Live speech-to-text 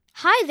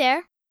Hi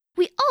there!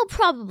 We all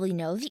probably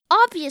know the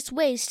obvious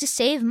ways to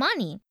save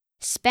money.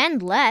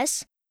 Spend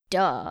less,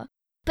 duh.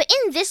 But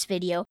in this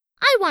video,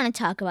 I want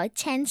to talk about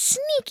 10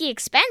 sneaky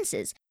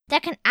expenses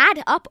that can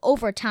add up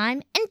over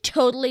time and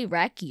totally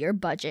wreck your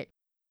budget.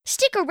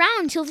 Stick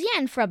around till the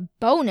end for a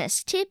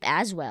bonus tip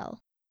as well.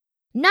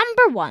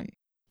 Number 1.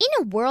 In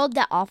a world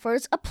that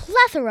offers a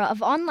plethora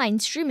of online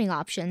streaming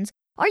options,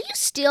 are you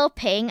still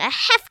paying a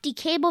hefty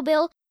cable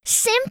bill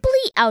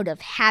simply out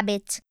of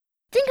habit?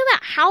 Think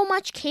about how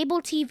much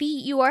cable TV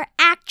you are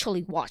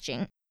actually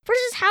watching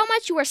versus how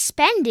much you are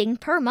spending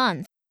per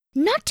month.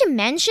 Not to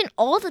mention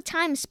all the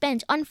time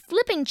spent on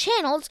flipping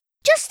channels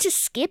just to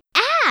skip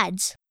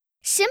ads.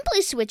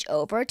 Simply switch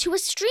over to a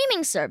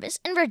streaming service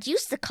and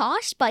reduce the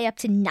cost by up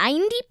to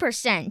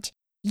 90%.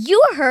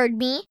 You heard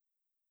me.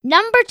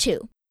 Number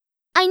 2.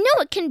 I know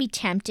it can be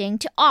tempting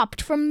to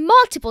opt for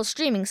multiple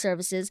streaming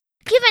services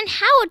given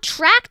how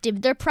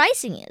attractive their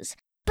pricing is.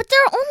 But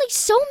there are only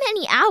so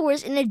many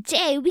hours in a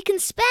day we can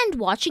spend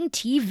watching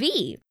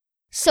TV.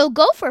 So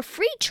go for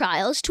free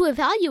trials to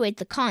evaluate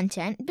the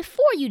content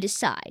before you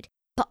decide.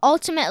 But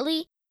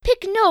ultimately,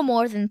 pick no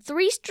more than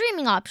 3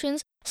 streaming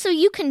options so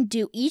you can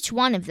do each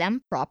one of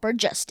them proper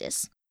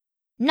justice.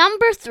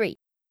 Number 3.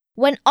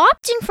 When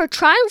opting for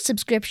trial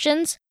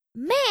subscriptions,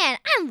 man,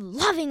 I'm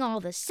loving all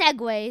the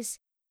segues.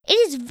 It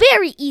is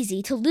very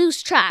easy to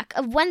lose track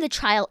of when the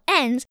trial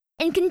ends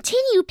and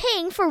continue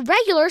paying for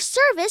regular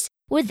service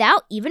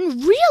without even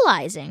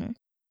realizing.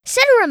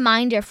 Set a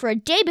reminder for a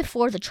day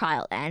before the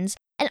trial ends,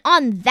 and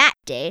on that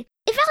day,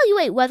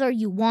 evaluate whether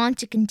you want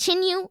to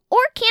continue or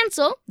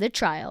cancel the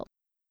trial.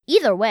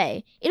 Either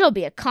way, it'll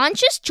be a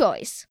conscious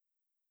choice.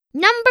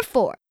 Number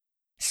 4.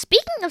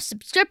 Speaking of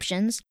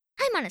subscriptions,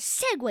 I'm on a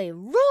segue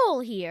roll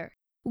here.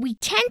 We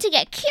tend to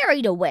get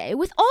carried away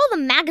with all the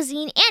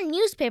magazine and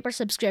newspaper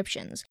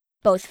subscriptions,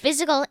 both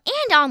physical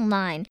and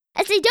online,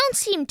 as they don't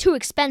seem too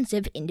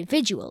expensive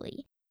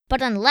individually.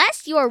 But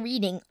unless you are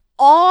reading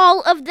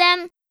all of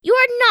them, you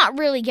are not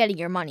really getting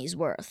your money's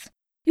worth.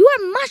 You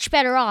are much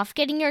better off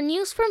getting your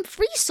news from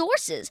free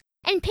sources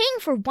and paying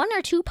for 1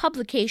 or 2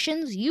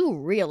 publications you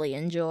really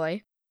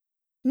enjoy.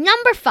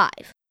 Number 5.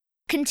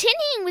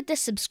 Continuing with the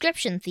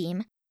subscription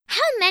theme,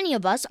 how many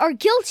of us are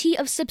guilty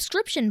of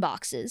subscription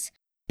boxes?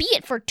 Be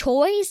it for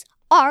toys,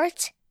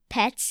 art,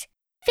 pets,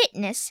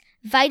 fitness,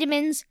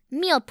 vitamins,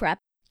 meal prep,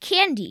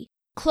 candy,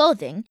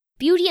 clothing,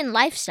 beauty and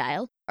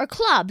lifestyle, or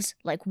clubs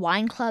like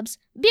wine clubs,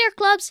 beer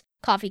clubs,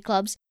 coffee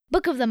clubs,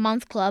 book of the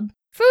month club,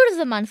 fruit of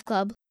the month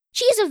club,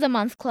 cheese of the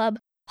month club,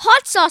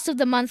 hot sauce of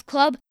the month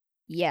club.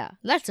 Yeah,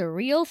 that's a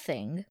real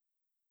thing.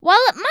 While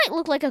it might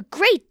look like a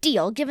great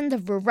deal given the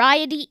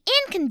variety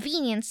and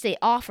convenience they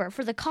offer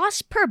for the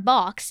cost per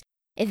box,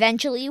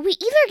 eventually we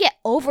either get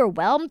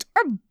overwhelmed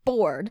or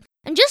bored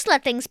and just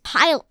let things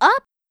pile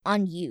up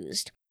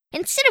unused.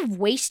 Instead of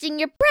wasting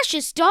your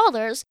precious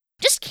dollars,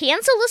 just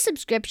cancel the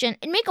subscription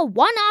and make a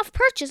one-off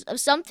purchase of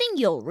something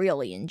you'll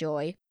really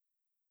enjoy.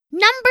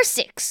 Number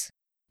 6.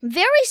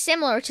 Very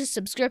similar to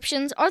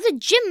subscriptions are the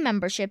gym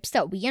memberships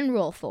that we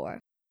enroll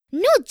for.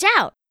 No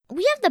doubt,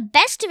 we have the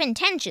best of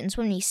intentions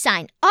when we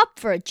sign up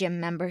for a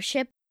gym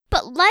membership,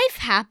 but life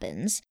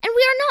happens, and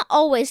we are not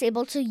always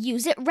able to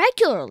use it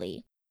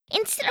regularly.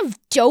 Instead of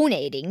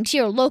donating to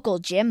your local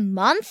gym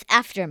month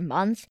after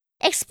month,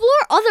 explore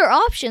other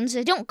options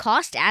that don't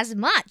cost as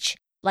much,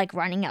 like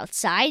running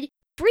outside,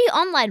 free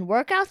online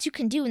workouts you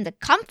can do in the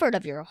comfort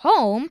of your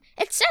home,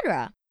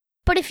 etc.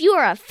 But if you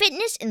are a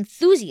fitness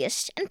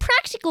enthusiast and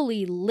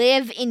practically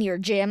live in your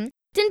gym,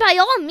 then by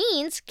all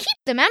means, keep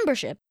the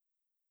membership.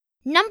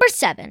 Number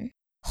 7.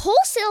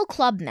 Wholesale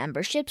club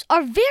memberships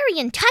are very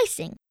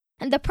enticing,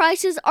 and the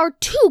prices are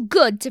too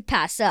good to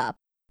pass up.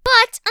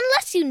 But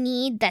unless you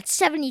need that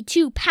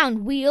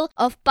 72-pound wheel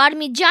of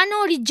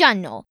Parmigiano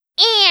Reggiano,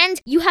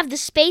 and you have the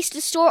space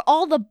to store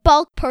all the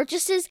bulk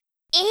purchases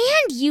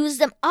and use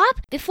them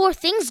up before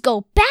things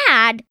go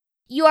bad,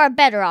 you are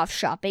better off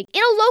shopping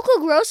in a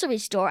local grocery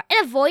store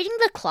and avoiding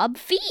the club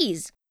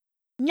fees.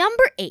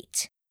 Number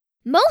 8.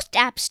 Most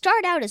apps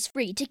start out as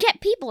free to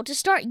get people to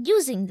start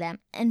using them,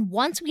 and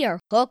once we are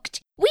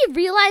hooked, we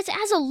realize it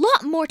has a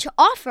lot more to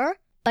offer,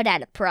 but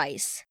at a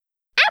price.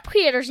 App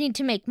creators need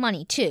to make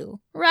money too,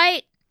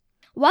 right?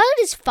 While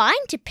it is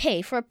fine to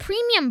pay for a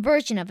premium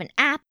version of an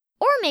app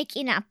or make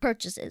in-app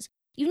purchases,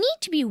 you need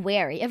to be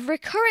wary of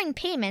recurring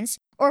payments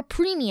or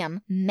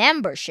premium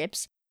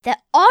memberships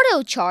that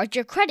auto-charge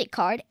your credit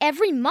card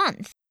every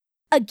month.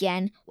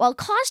 Again, while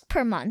cost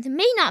per month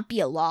may not be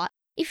a lot,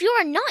 if you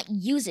are not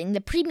using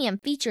the premium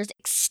features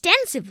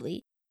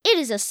extensively, it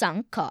is a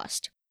sunk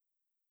cost.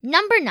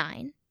 Number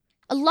 9.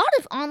 A lot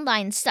of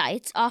online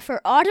sites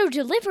offer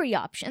auto-delivery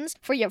options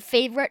for your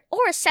favorite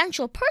or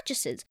essential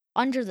purchases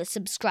under the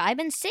subscribe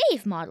and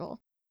save model.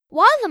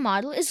 While the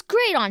model is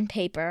great on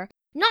paper,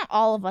 not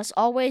all of us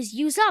always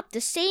use up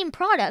the same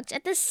product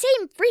at the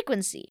same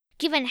frequency,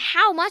 given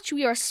how much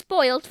we are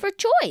spoiled for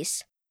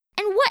choice.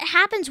 And what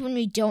happens when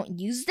we don't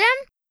use them?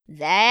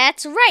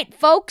 That's right,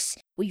 folks!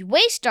 We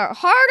waste our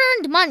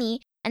hard-earned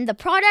money and the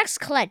products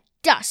collect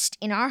dust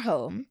in our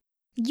home.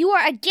 you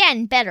are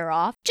again better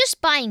off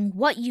just buying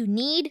what you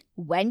need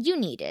when you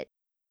need it.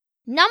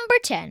 Number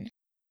 10.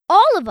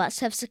 All of us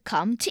have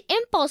succumbed to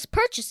impulse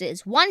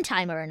purchases one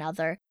time or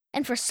another,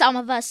 and for some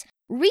of us,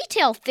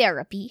 retail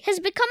therapy has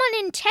become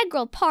an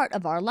integral part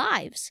of our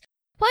lives.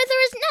 While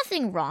there is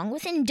nothing wrong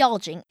with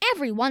indulging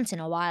every once in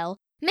a while,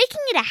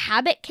 making it a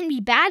habit can be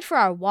bad for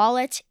our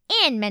wallet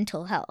and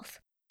mental health.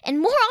 And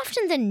more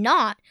often than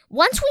not,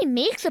 once we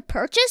make the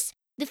purchase,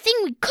 the thing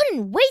we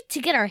couldn't wait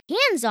to get our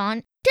hands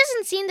on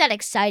doesn't seem that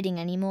exciting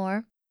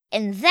anymore.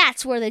 And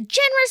that's where the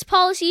generous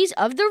policies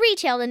of the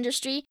retail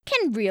industry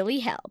can really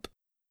help.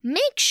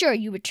 Make sure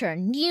you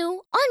return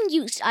new,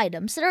 unused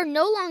items that are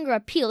no longer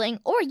appealing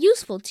or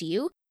useful to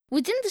you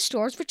within the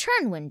store's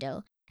return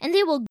window, and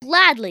they will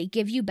gladly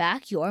give you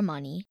back your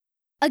money.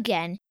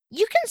 Again,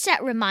 you can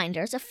set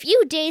reminders a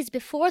few days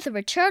before the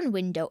return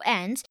window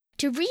ends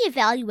to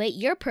reevaluate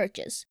your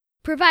purchase,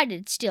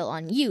 provided it's still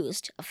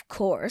unused, of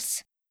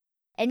course.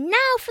 And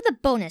now for the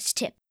bonus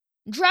tip.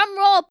 Drum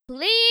roll,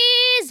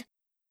 please!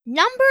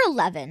 Number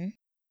 11.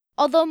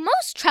 Although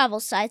most travel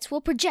sites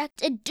will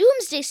project a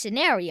doomsday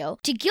scenario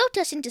to guilt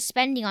us into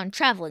spending on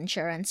travel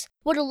insurance,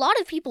 what a lot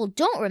of people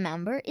don't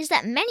remember is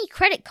that many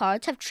credit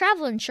cards have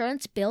travel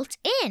insurance built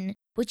in,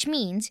 which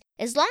means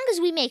as long as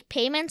we make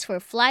payments for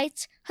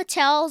flights,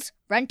 hotels,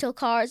 rental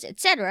cars,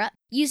 etc.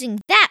 using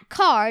that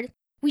card,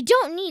 we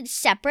don't need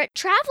separate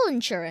travel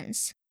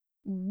insurance.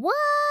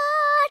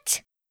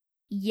 What?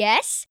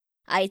 Yes,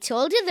 I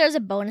told you there's a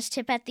bonus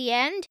tip at the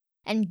end.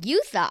 And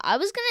you thought I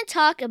was going to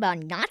talk about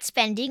not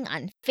spending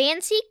on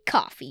fancy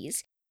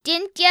coffees,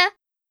 didn't ya?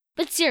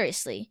 But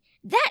seriously,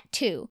 that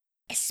too,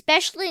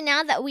 especially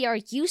now that we are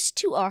used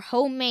to our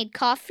homemade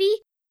coffee,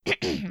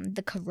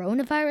 the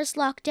coronavirus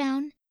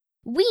lockdown,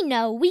 we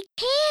know we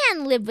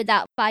can live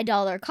without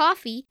 $5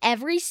 coffee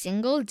every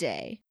single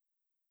day.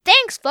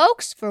 Thanks,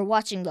 folks, for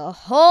watching the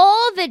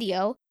whole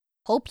video.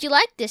 Hope you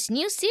liked this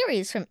new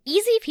series from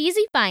Easy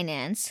Peasy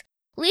Finance.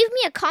 Leave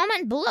me a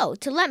comment below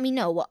to let me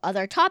know what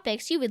other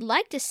topics you would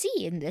like to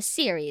see in this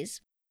series.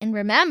 And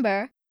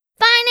remember,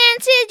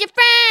 finance is your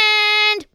friend!